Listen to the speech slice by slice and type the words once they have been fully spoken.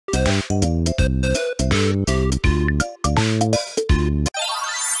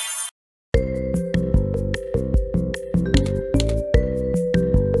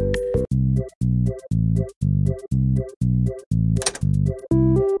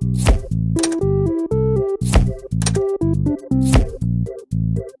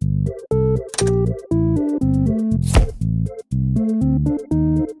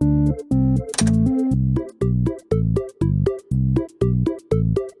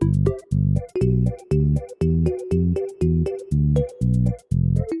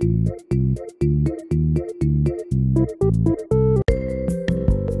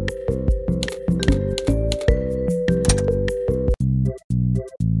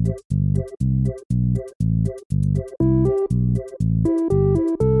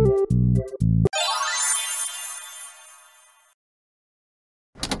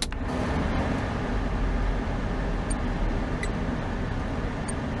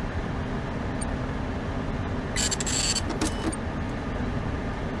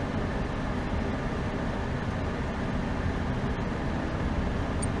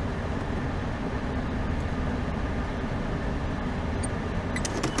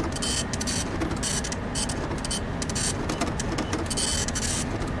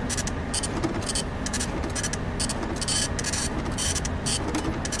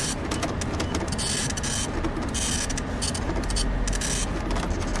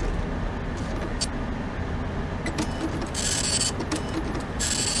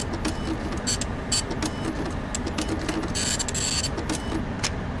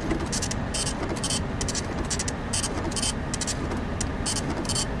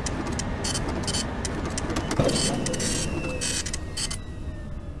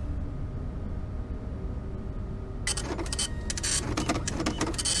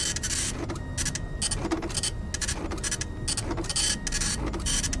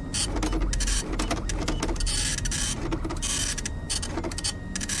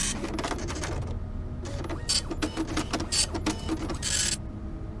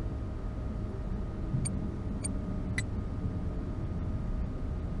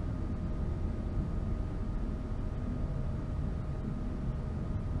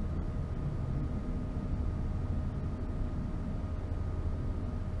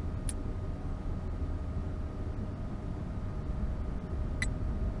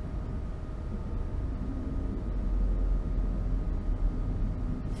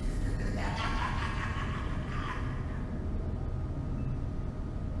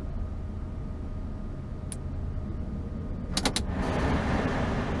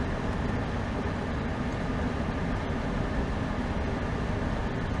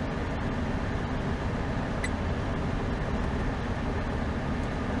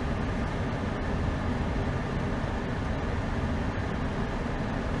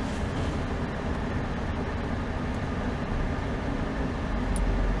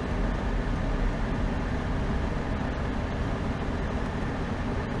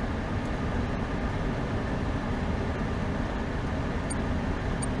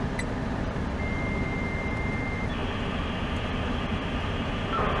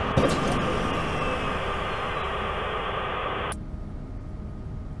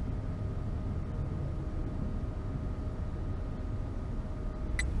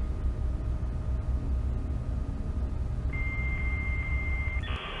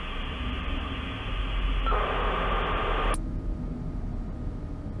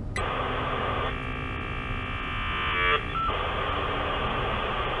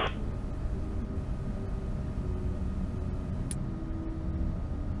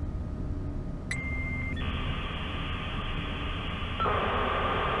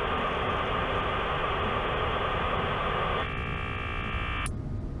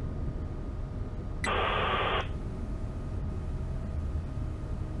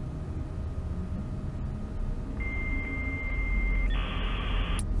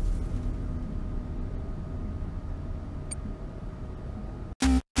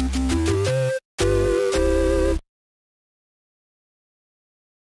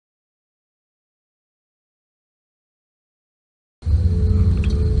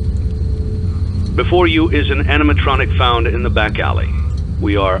Before you is an animatronic found in the back alley.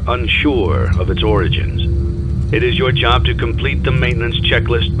 We are unsure of its origins. It is your job to complete the maintenance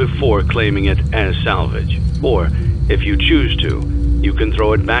checklist before claiming it as salvage. Or, if you choose to, you can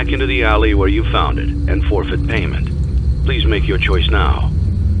throw it back into the alley where you found it and forfeit payment. Please make your choice now.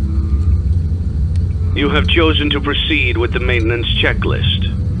 You have chosen to proceed with the maintenance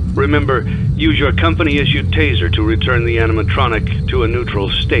checklist. Remember, use your company-issued taser to return the animatronic to a neutral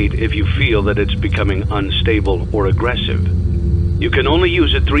state if you feel that it's becoming unstable or aggressive. You can only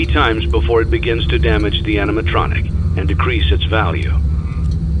use it 3 times before it begins to damage the animatronic and decrease its value.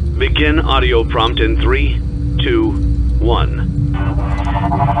 Begin audio prompt in 3, 2, 1.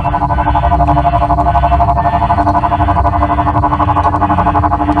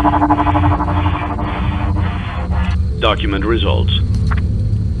 Document results.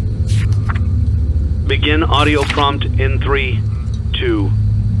 Begin audio prompt in 3, 2,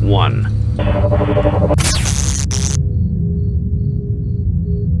 1.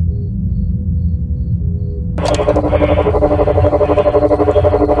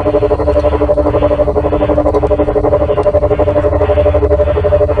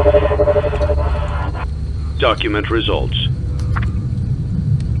 Document results.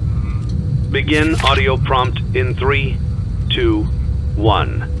 Begin audio prompt in 3, 2,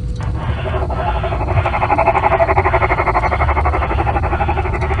 1.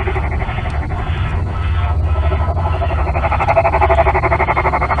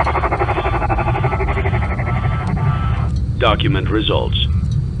 Document results.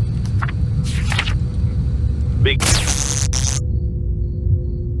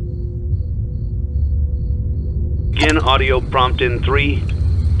 Begin audio prompt in 3,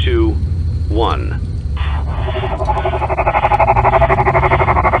 2, 1.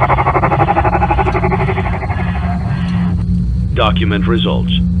 Document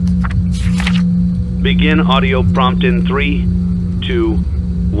results. Begin audio prompt in 3, 2,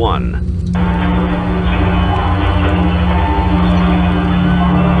 1.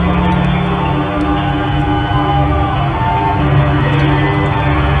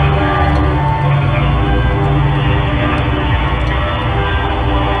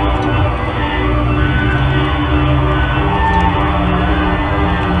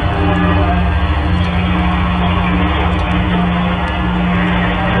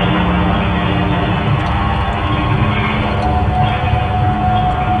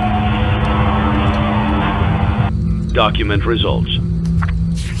 Document results.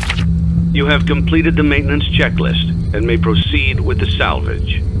 You have completed the maintenance checklist and may proceed with the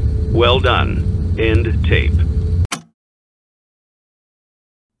salvage. Well done. End tape.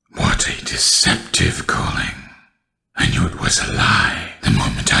 What a deceptive calling. I knew it was a lie the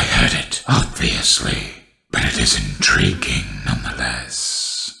moment I heard it, obviously, but it is intriguing nonetheless.